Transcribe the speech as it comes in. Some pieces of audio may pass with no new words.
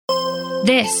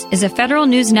This is a Federal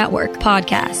News Network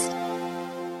podcast.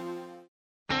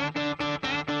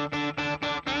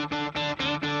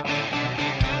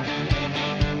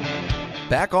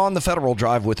 Back on the Federal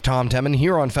Drive with Tom Temin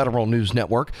here on Federal News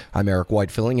Network. I'm Eric White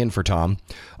filling in for Tom.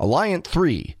 Alliant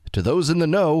 3. To those in the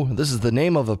know, this is the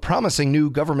name of a promising new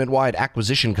government-wide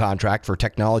acquisition contract for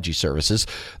technology services.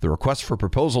 The request for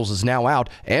proposals is now out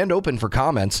and open for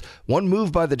comments. One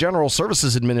move by the General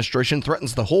Services Administration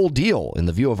threatens the whole deal, in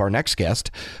the view of our next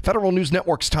guest. Federal News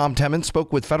Network's Tom Temin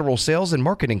spoke with federal sales and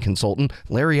marketing consultant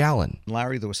Larry Allen.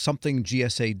 Larry, there was something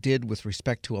GSA did with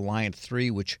respect to Alliant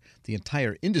 3, which the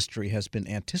entire industry has been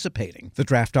anticipating. The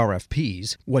draft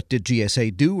RFPs. What did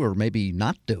GSA do or maybe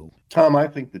not do? Tom, I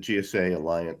think the GSA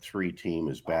Alliant 3 team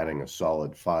is batting a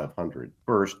solid 500.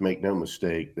 First, make no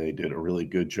mistake, they did a really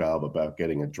good job about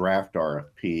getting a draft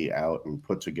RFP out and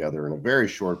put together in a very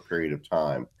short period of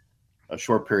time, a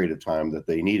short period of time that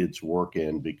they needed to work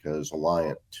in because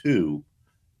Alliant 2,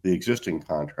 the existing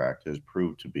contract, has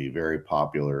proved to be very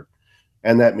popular.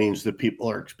 And that means that people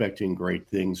are expecting great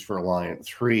things for Alliant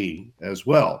 3 as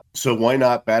well. So why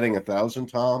not batting 1,000,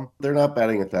 Tom? They're not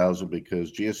batting 1,000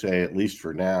 because GSA, at least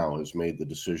for now, has made the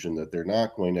decision that they're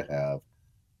not going to have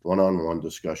one-on-one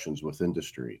discussions with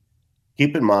industry.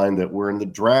 Keep in mind that we're in the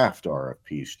draft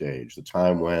RFP stage, the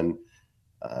time when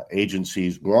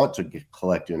agencies want to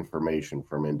collect information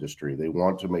from industry. They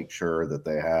want to make sure that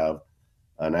they have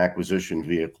an acquisition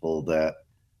vehicle that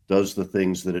does the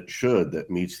things that it should, that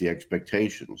meets the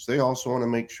expectations. They also want to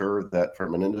make sure that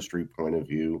from an industry point of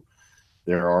view,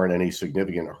 there aren't any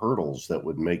significant hurdles that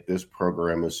would make this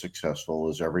program as successful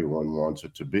as everyone wants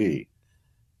it to be.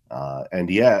 And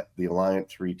yet, the Alliant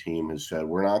 3 team has said,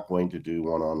 we're not going to do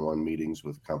one-on-one meetings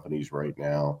with companies right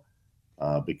now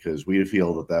because we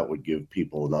feel that that would give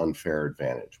people an unfair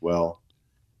advantage. Well,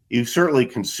 you certainly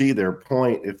can see their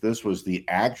point if this was the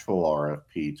actual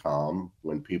RFP, Tom,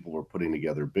 when people were putting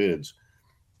together bids,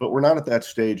 but we're not at that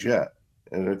stage yet.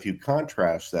 And if you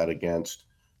contrast that against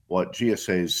what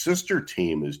GSA's sister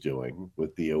team is doing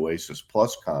with the Oasis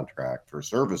Plus contract for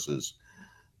services,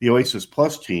 the Oasis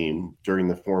Plus team, during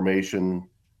the formation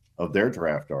of their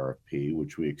draft RFP,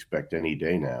 which we expect any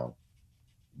day now,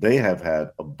 they have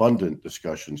had abundant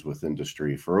discussions with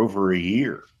industry for over a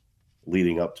year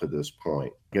leading up to this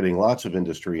point, getting lots of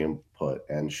industry input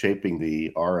and shaping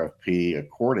the RFP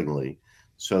accordingly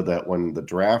so that when the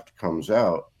draft comes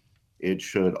out, it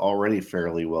should already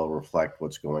fairly well reflect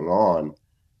what's going on.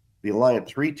 The Alliant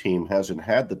 3 team hasn't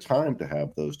had the time to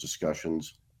have those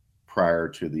discussions prior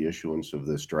to the issuance of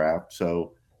this draft.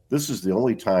 So this is the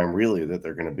only time really that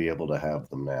they're going to be able to have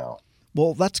them now.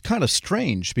 Well, that's kind of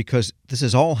strange because this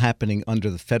is all happening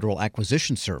under the Federal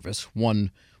Acquisition Service,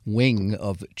 one wing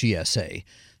of GSA.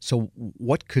 So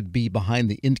what could be behind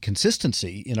the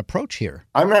inconsistency in approach here?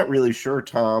 I'm not really sure,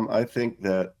 Tom. I think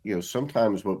that,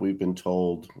 sometimes what we've been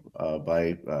told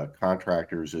by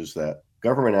contractors is that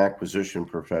government acquisition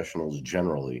professionals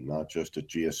generally, not just at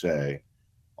GSA,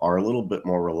 are a little bit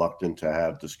more reluctant to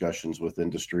have discussions with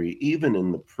industry, even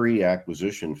in the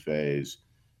pre-acquisition phase,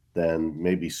 than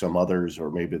maybe some others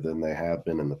or maybe than they have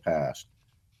been in the past.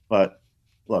 But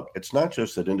look, it's not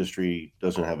just that industry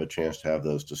doesn't have a chance to have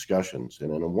those discussions.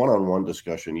 And in a one-on-one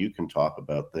discussion, you can talk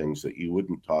about things that you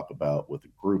wouldn't talk about with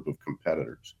a group of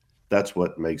competitors. That's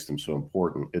what makes them so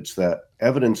important. It's that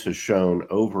evidence has shown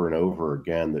over and over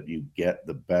again that you get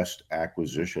the best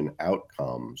acquisition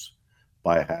outcomes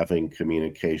by having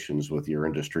communications with your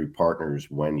industry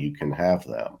partners when you can have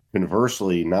them.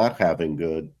 Conversely, not having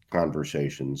good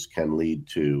conversations can lead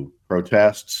to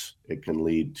protests. It can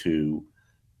lead to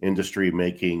industry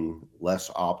making less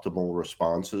optimal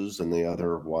responses than they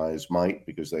otherwise might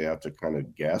because they have to kind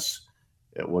of guess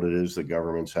at what it is the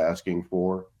government's asking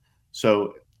for.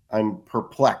 So I'm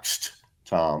perplexed,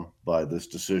 Tom, by this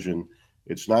decision.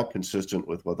 It's not consistent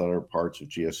with what other parts of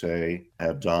GSA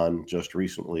have done just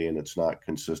recently, and it's not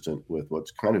consistent with what's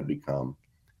kind of become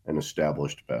an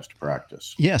established best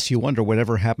practice. Yes, you wonder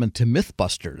whatever happened to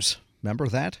Mythbusters. Remember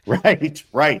that?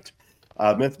 Right.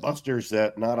 Mythbusters,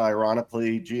 that not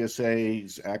ironically,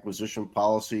 GSA's acquisition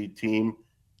policy team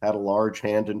had a large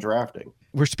hand in drafting.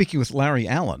 We're speaking with Larry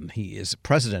Allen. He is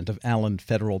president of Allen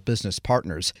Federal Business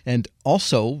Partners. And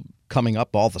also coming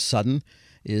up all of a sudden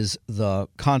is the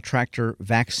contractor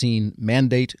vaccine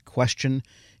mandate question.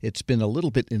 It's been a little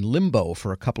bit in limbo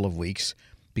for a couple of weeks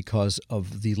because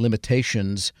of the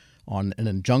limitations on an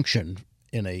injunction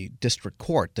in a district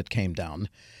court that came down.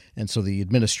 And so the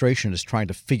administration is trying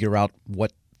to figure out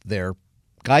what their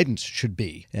guidance should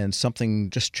be. And something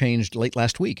just changed late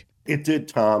last week. It did,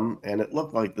 Tom, and it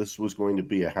looked like this was going to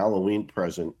be a Halloween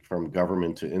present from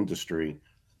government to industry.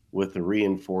 with the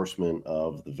reinforcement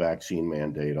of the vaccine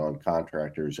mandate on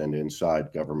contractors and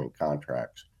inside government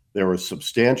contracts. There was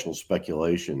substantial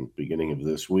speculation beginning of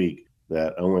this week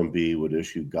that OMB would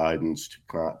issue guidance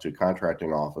to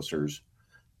contracting officers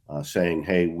saying,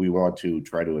 hey, we want to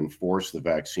try to enforce the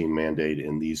vaccine mandate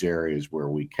in these areas where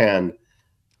we can,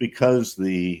 because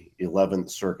the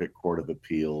 11th Circuit Court of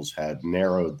Appeals had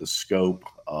narrowed the scope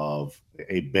of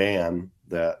a ban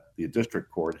that the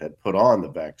district court had put on the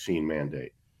vaccine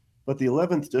mandate. But the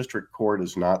 11th District Court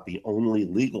is not the only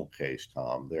legal case,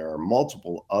 Tom. There are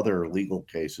multiple other legal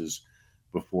cases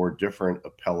before different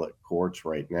appellate courts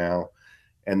right now.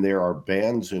 And there are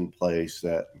bans in place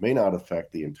that may not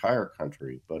affect the entire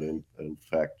country, but in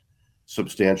fact,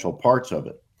 substantial parts of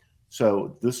it.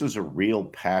 So this is a real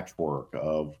patchwork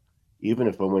of, even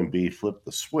if OMB flipped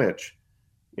the switch,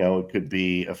 it could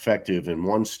be effective in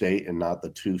one state and not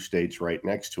the two states right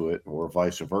next to it, or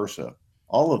vice versa.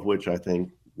 All of which I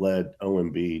think led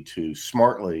OMB to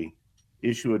smartly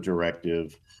issue a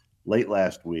directive late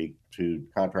last week to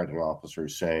contracting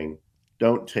officers saying,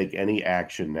 don't take any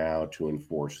action now to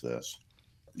enforce this.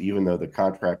 Even though the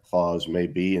contract clause may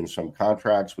be in some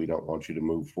contracts, we don't want you to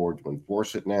move forward to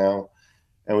enforce it now.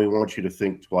 And we want you to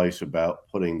think twice about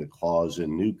putting the clause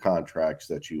in new contracts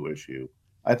that you issue.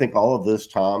 I think all of this,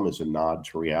 Tom, is a nod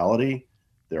to reality.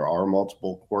 There are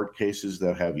multiple court cases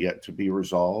that have yet to be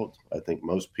resolved. I think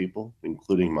most people,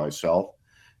 including myself,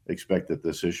 expect that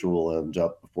this issue will end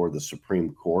up before the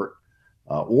Supreme Court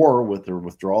or with the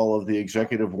withdrawal of the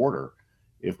executive order,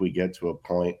 if we get to a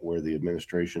point where the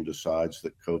administration decides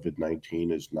that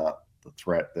COVID-19 is not the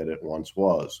threat that it once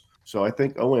was. So I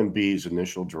think OMB's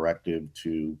initial directive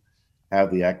to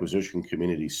have the acquisition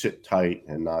community sit tight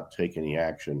and not take any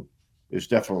action is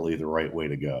definitely the right way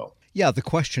to go. Yeah, the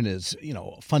question is,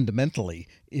 fundamentally,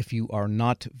 if you are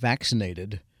not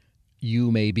vaccinated,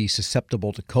 you may be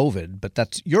susceptible to COVID, but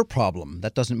that's your problem.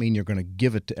 That doesn't mean you're going to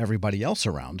give it to everybody else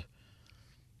around,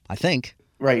 I think.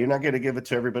 Right. You're not going to give it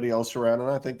to everybody else around.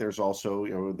 And I think there's also,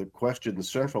 the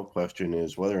central question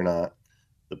is whether or not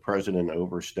the president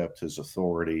overstepped his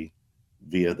authority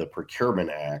via the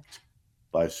Procurement Act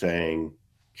by saying,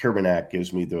 Procurement Act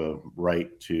gives me the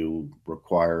right to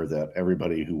require that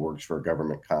everybody who works for a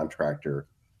government contractor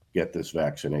get this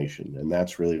vaccination. And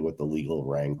that's really what the legal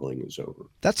wrangling is over.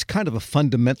 That's kind of a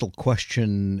fundamental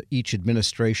question each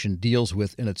administration deals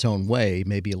with in its own way,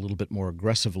 maybe a little bit more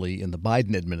aggressively in the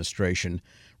Biden administration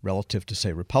relative to,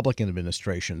 say, Republican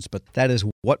administrations. But that is,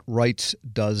 what rights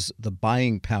does the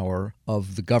buying power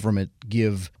of the government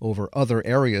give over other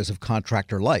areas of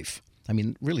contractor life? I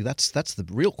mean, really, that's the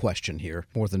real question here,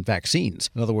 more than vaccines.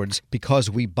 In other words, because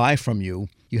we buy from you,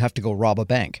 you have to go rob a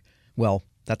bank. Well,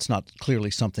 that's not clearly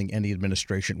something any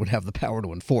administration would have the power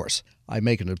to enforce. I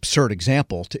make an absurd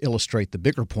example to illustrate the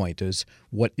bigger point is,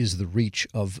 what is the reach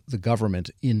of the government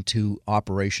into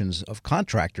operations of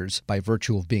contractors by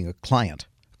virtue of being a client,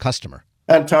 a customer?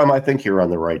 And Tom, I think you're on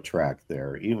the right track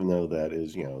there, even though that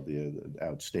is, the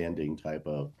outstanding type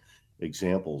of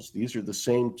examples. These are the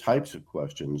same types of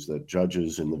questions that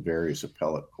judges in the various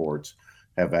appellate courts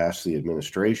have asked the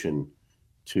administration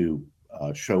to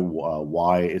show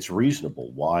why it's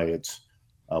reasonable, why it's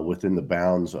within the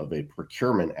bounds of a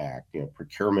Procurement Act.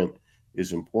 Procurement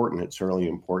is important. It's certainly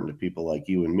important to people like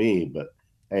you and me, but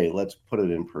hey, let's put it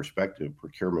in perspective.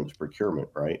 Procurement's procurement,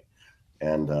 right?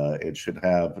 And it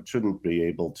shouldn't be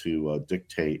able to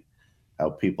dictate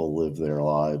how people live their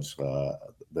lives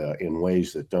in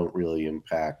ways that don't really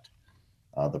impact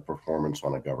the performance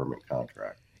on a government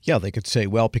contract. Yeah, they could say,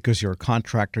 well, because you're a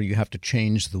contractor, you have to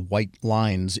change the white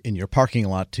lines in your parking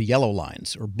lot to yellow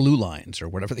lines or blue lines or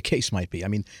whatever the case might be. I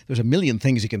mean, there's a million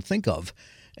things you can think of,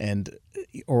 and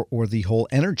or the whole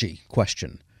energy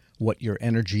question, what your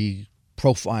energy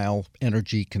profile,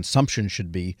 energy consumption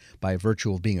should be by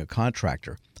virtue of being a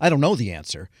contractor. I don't know the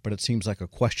answer, but it seems like a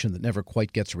question that never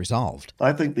quite gets resolved.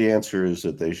 I think the answer is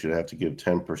that they should have to give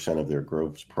 10% of their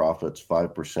gross profits,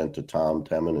 5% to Tom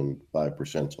Temin and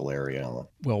 5% to Larry Allen.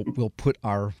 Well, we'll put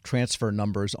our transfer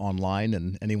numbers online,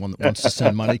 and anyone that wants to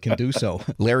send money can do so.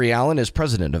 Larry Allen is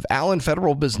president of Allen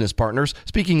Federal Business Partners,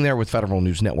 speaking there with Federal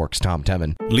News Network's Tom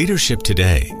Temin. Leadership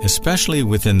today, especially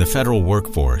within the federal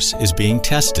workforce, is being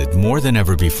tested more than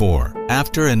ever before.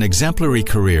 After an exemplary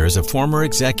career as a former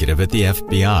executive at the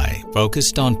FBI,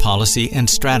 focused on policy and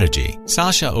strategy,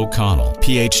 Sasha O'Connell,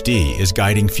 Ph.D., is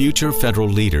guiding future federal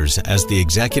leaders as the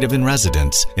executive in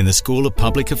residence in the School of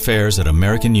Public Affairs at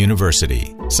American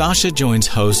University. Sasha joins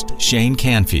host Shane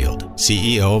Canfield,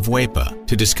 CEO of WEPA,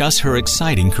 to discuss her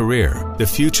exciting career, the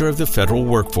future of the federal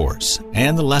workforce,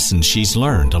 and the lessons she's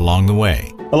learned along the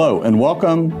way. Hello, and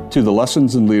welcome to the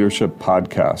Lessons in Leadership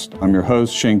podcast. I'm your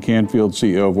host, Shane Canfield,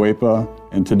 CEO of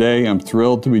WEPA, and today I'm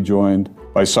thrilled to be joined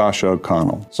by Sasha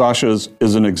O'Connell. Sasha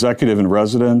is an executive in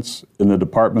residence in the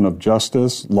Department of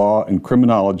Justice, Law, and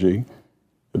Criminology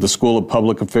at the School of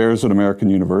Public Affairs at American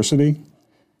University,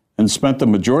 and spent the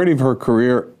majority of her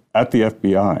career at the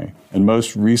FBI, and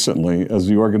most recently as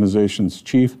the organization's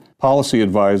Chief Policy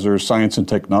Advisor, Science and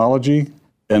Technology,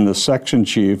 and the Section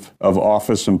Chief of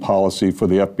Office and Policy for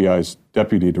the FBI's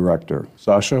Deputy Director.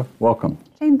 Sasha, welcome.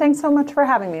 Shane, thanks so much for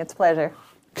having me. It's a pleasure.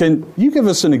 Can you give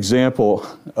us an example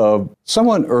of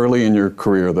someone early in your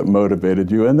career that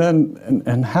motivated you, and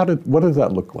what did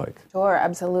that look like? Sure,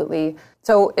 absolutely.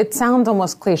 So it sounds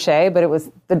almost cliche, but it was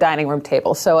the dining room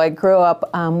table. So I grew up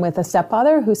with a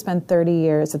stepfather who spent 30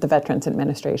 years at the Veterans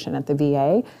Administration at the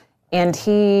VA, and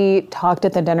he talked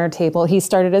at the dinner table. He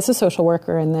started as a social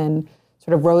worker and then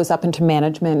sort of rose up into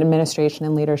management, administration,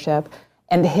 and leadership.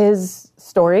 And his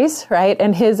stories, right,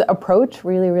 and his approach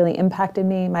really, really impacted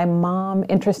me. My mom,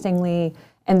 interestingly,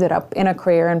 ended up in a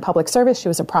career in public service. She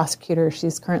was a prosecutor.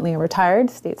 She's currently a retired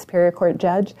state superior court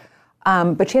judge.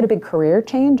 But she had a big career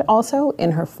change also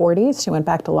in her 40s. She went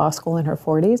back to law school in her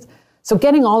 40s. So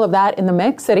getting all of that in the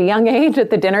mix at a young age at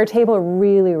the dinner table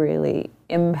really, really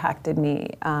impacted me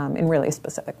in really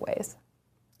specific ways.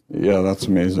 Yeah, that's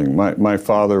amazing. My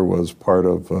father was part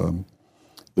of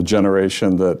the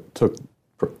generation that took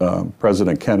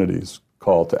President Kennedy's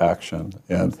call to action.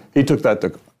 And he took that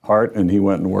to heart, and he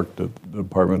went and worked at the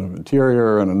Department of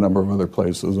Interior and a number of other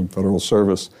places in federal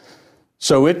service.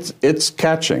 So it's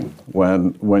catching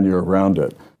when you're around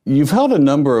it. You've held a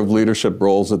number of leadership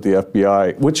roles at the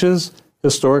FBI, which is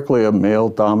historically a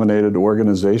male-dominated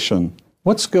organization.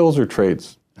 What skills or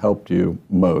traits helped you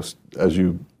most as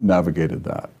you navigated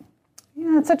that?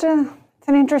 Yeah, it's an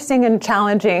interesting and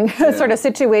challenging sort of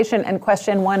situation and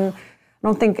question. One I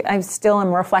don't think I still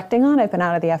am reflecting on. I've been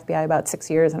out of the FBI about 6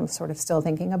 years, and I'm sort of still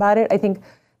thinking about it. I think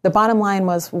the bottom line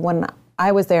was when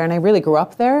I was there, and I really grew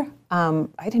up there,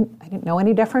 I didn't know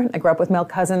any different. I grew up with male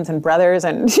cousins and brothers,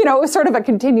 and it was sort of a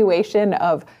continuation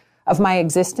of my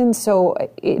existence. So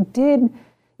it did,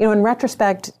 in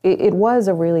retrospect, it was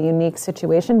a really unique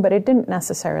situation, but it didn't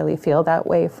necessarily feel that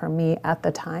way for me at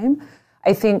the time.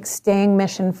 I think staying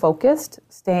mission-focused,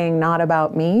 staying not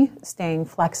about me, staying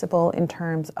flexible in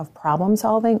terms of problem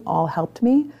solving all helped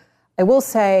me. I will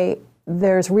say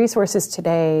there's resources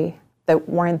today that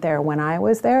weren't there when I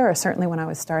was there, or certainly when I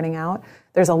was starting out.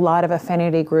 There's a lot of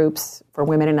affinity groups for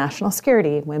women in national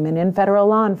security, women in federal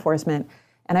law enforcement.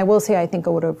 And I will say I think I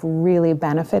would have really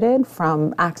benefited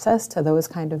from access to those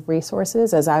kind of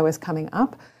resources as I was coming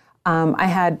up. I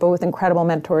had both incredible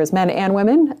mentors, men and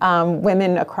women,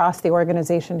 women across the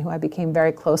organization who I became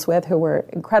very close with, who were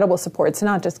incredible supports,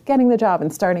 not just getting the job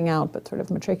and starting out, but sort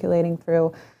of matriculating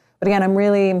through. But again, I'm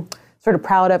really sort of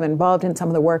proud of and involved in some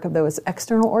of the work of those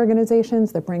external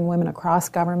organizations that bring women across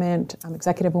government,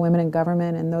 executive women in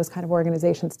government, and those kind of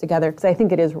organizations together, because I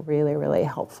think it is really, really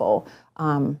helpful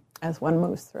as one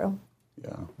moves through.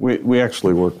 Yeah, we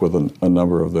actually work with a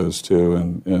number of those too,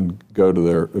 and go to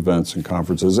their events and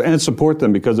conferences and support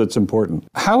them because it's important.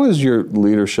 How has your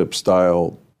leadership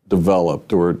style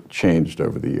developed or changed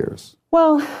over the years?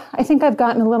 Well, I think I've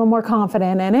gotten a little more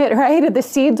confident in it, right? The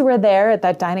seeds were there at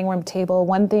that dining room table.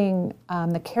 One thing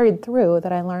that carried through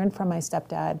that I learned from my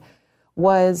stepdad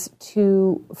was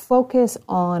to focus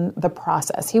on the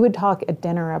process. He would talk at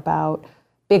dinner about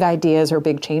big ideas or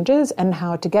big changes and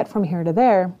how to get from here to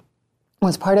there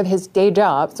was part of his day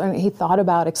job, so he thought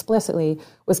about explicitly,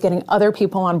 was getting other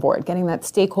people on board, getting that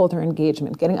stakeholder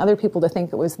engagement, getting other people to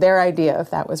think it was their idea if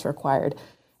that was required.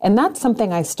 And that's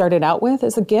something I started out with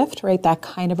as a gift, right, that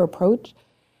kind of approach.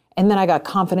 And then I got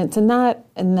confidence in that,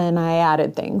 and then I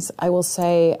added things. I will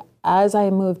say, as I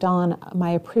moved on,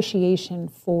 my appreciation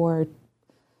for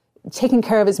taking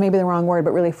care of is maybe the wrong word,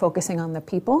 but really focusing on the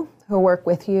people who work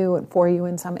with you and for you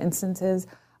in some instances,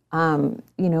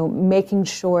 making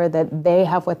sure that they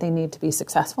have what they need to be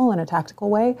successful in a tactical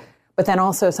way. But then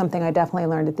also something I definitely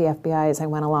learned at the FBI as I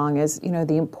went along is,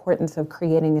 the importance of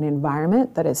creating an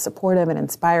environment that is supportive and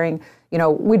inspiring.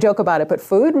 We joke about it, but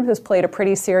food has played a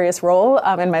pretty serious role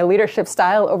in my leadership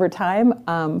style over time.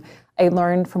 I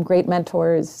learned from great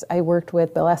mentors. I worked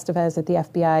with Bill Estevez at the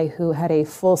FBI, who had a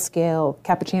full-scale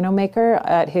cappuccino maker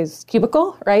at his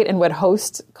cubicle, right, and would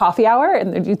host coffee hour,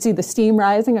 and you'd see the steam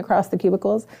rising across the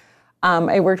cubicles.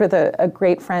 I worked with a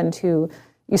great friend who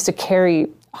used to carry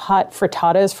hot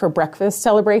frittatas for breakfast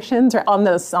celebrations or on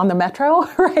the metro,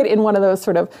 right, in one of those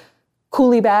sort of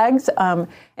coolie bags.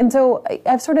 And so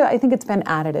I think it's been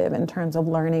additive in terms of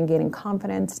learning, gaining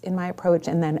confidence in my approach,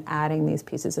 and then adding these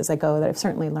pieces as I go that I've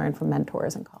certainly learned from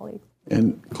mentors and colleagues.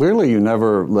 And clearly you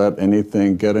never let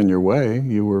anything get in your way.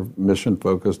 You were mission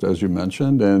focused, as you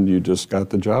mentioned, and you just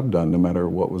got the job done no matter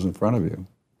what was in front of you.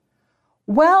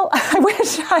 Well, I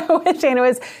wish and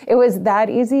it was that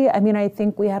easy. I mean, I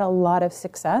think we had a lot of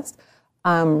success.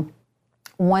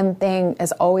 One thing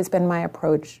has always been my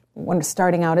approach when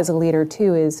starting out as a leader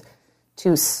too is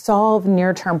to solve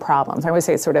near-term problems. I always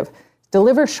say sort of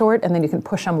deliver short and then you can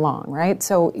push them long, right?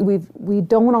 So we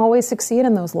don't always succeed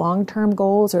in those long-term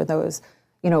goals or those,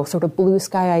 sort of blue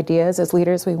sky ideas as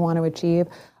leaders we want to achieve.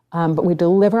 But we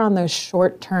deliver on those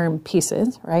short-term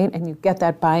pieces, right? And you get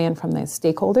that buy-in from the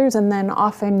stakeholders, and then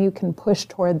often you can push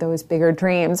toward those bigger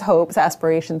dreams, hopes,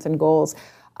 aspirations, and goals.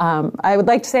 I would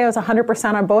like to say I was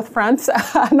 100% on both fronts.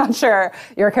 I'm not sure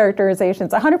your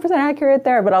characterization's 100% accurate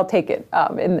there, but I'll take it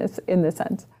in this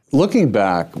sense. Looking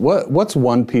back, what's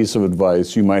one piece of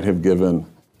advice you might have given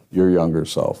your younger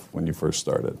self when you first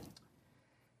started?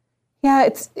 Yeah,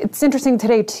 it's interesting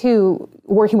today too.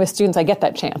 Working with students, I get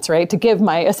that chance, right, to give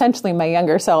my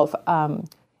younger self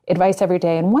advice every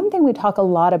day. And one thing we talk a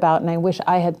lot about, and I wish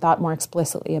I had thought more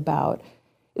explicitly about,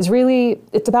 is really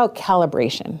it's about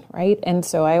calibration, right? And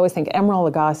so I always think Emeril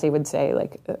Lagasse would say,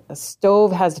 like, a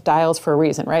stove has dials for a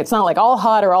reason, right? It's not like all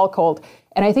hot or all cold.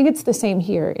 And I think it's the same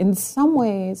here. In some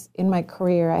ways, in my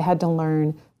career, I had to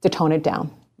learn to tone it down,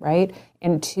 right?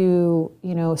 And to,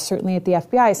 certainly at the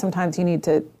FBI, sometimes you need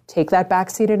to take that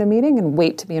backseat at a meeting and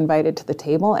wait to be invited to the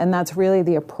table. And that's really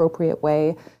the appropriate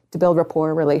way to build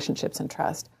rapport, relationships, and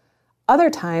trust. Other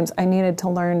times, I needed to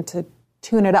learn to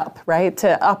tune it up, right?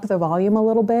 To up the volume a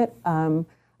little bit. I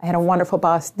had a wonderful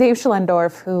boss, Dave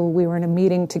Schlendorf, who we were in a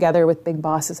meeting together with big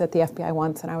bosses at the FBI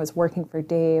once, and I was working for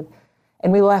Dave.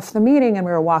 And we left the meeting and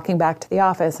we were walking back to the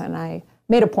office, and I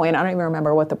made a point. I don't even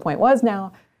remember what the point was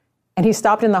now. And he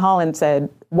stopped in the hall and said,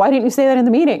 "Why didn't you say that in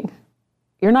the meeting?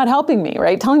 You're not helping me,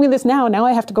 right? Telling me this now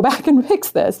I have to go back and fix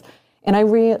this." And I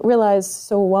realized,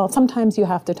 sometimes you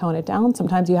have to tone it down,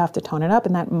 sometimes you have to tone it up,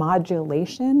 and that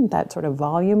modulation, that sort of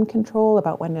volume control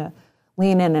about when to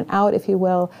lean in and out, if you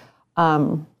will,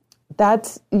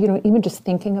 that's, even just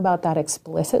thinking about that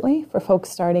explicitly for folks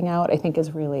starting out, I think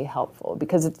is really helpful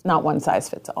because it's not one size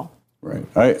fits all. Right.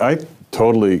 I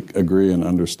totally agree and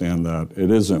understand that. It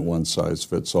isn't one size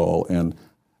fits all. And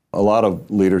a lot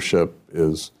of leadership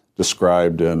is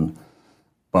described in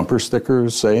bumper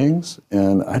stickers, sayings,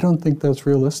 and I don't think that's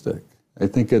realistic. I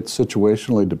think it's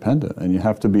situationally dependent, and you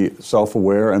have to be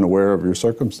self-aware and aware of your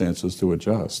circumstances to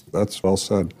adjust. That's well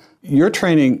said. You're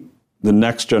training the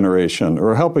next generation,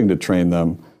 or helping to train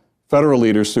them, federal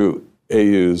leaders through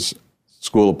AU's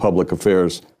School of Public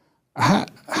Affairs.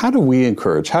 How do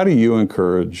you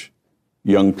encourage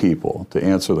young people to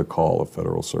answer the call of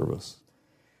federal service?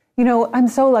 I'm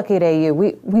so lucky at AU.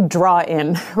 We draw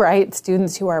in, right,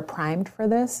 students who are primed for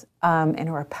this and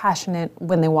who are passionate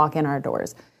when they walk in our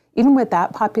doors. Even with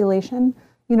that population,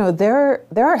 there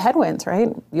are headwinds, right?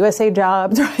 USA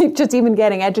jobs, right? Just even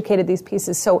getting educated, these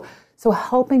pieces. So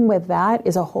helping with that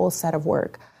is a whole set of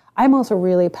work. I'm also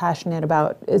really passionate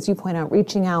about, as you point out,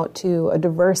 reaching out to a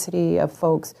diversity of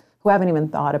folks who haven't even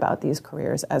thought about these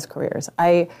careers as careers.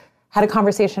 I had a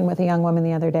conversation with a young woman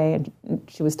the other day, and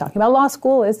she was talking about law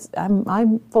school.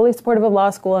 I'm fully supportive of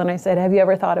law school, and I said, "Have you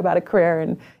ever thought about a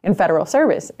career in federal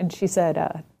service?" And she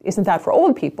said, "Isn't that for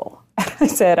old people?" I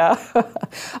said,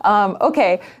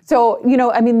 "Okay." So,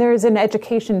 there's an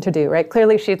education to do, right?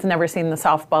 Clearly, she's never seen the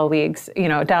softball leagues,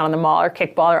 down on the mall, or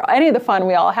kickball, or any of the fun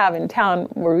we all have in town,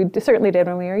 where we certainly did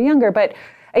when we were younger. But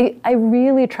I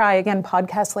really try, again,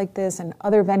 podcasts like this and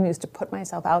other venues to put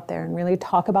myself out there and really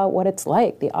talk about what it's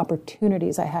like, the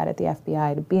opportunities I had at the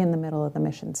FBI to be in the middle of the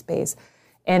mission space,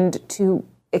 and to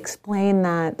explain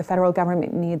that the federal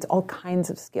government needs all kinds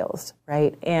of skills,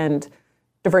 right? And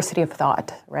diversity of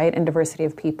thought, right? And diversity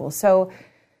of people. So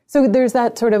there's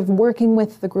that sort of working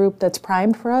with the group that's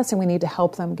primed for us, and we need to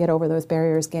help them get over those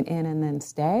barriers, get in, and then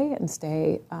stay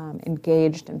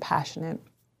engaged and passionate.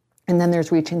 And then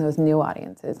there's reaching those new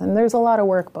audiences. And there's a lot of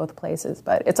work both places,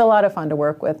 but it's a lot of fun to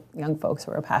work with young folks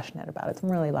who are passionate about it. So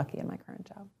I'm really lucky in my current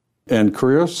job. And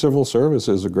career civil service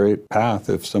is a great path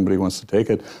if somebody wants to take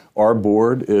it. Our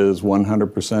board is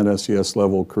 100% SES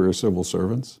level career civil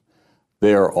servants.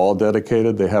 They are all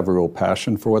dedicated. They have a real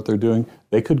passion for what they're doing.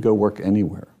 They could go work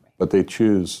anywhere, but they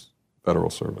choose federal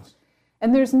service.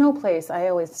 And there's no place, I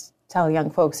always tell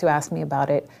young folks who ask me about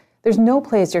it, there's no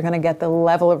place you're going to get the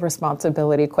level of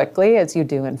responsibility quickly as you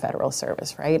do in federal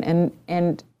service, right?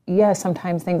 And yes,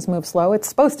 sometimes things move slow. It's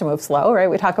supposed to move slow, right?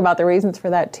 We talk about the reasons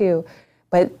for that too.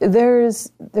 But there's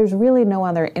really no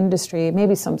other industry,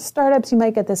 maybe some startups you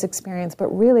might get this experience, but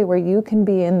really where you can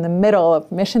be in the middle of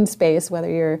mission space, whether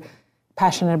you're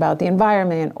passionate about the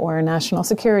environment or national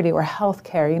security or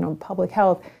healthcare, public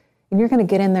health, and you're going to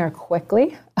get in there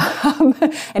quickly and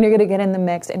you're going to get in the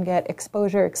mix and get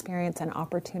exposure, experience, and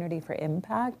opportunity for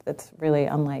impact that's really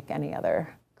unlike any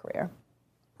other career.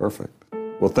 Perfect.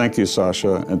 Well, thank you,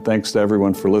 Sasha, and thanks to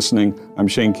everyone for listening. I'm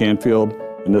Shane Canfield,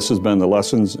 and this has been the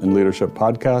Lessons in Leadership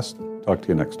podcast. Talk to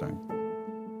you next time.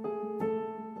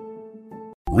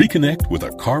 Reconnect with a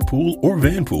carpool or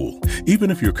vanpool.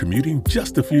 Even if you're commuting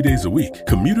just a few days a week,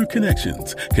 Commuter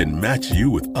Connections can match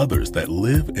you with others that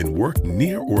live and work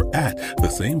near or at the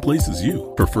same place as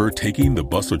you. Prefer taking the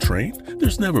bus or train?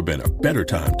 There's never been a better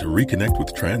time to reconnect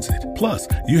with transit. Plus,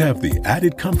 you have the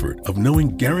added comfort of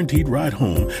knowing Guaranteed Ride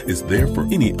Home is there for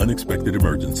any unexpected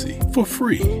emergency for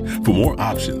free. For more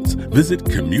options, visit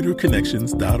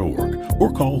commuterconnections.org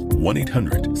or call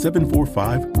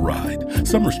 1-800-745-RIDE.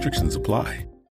 Some restrictions apply.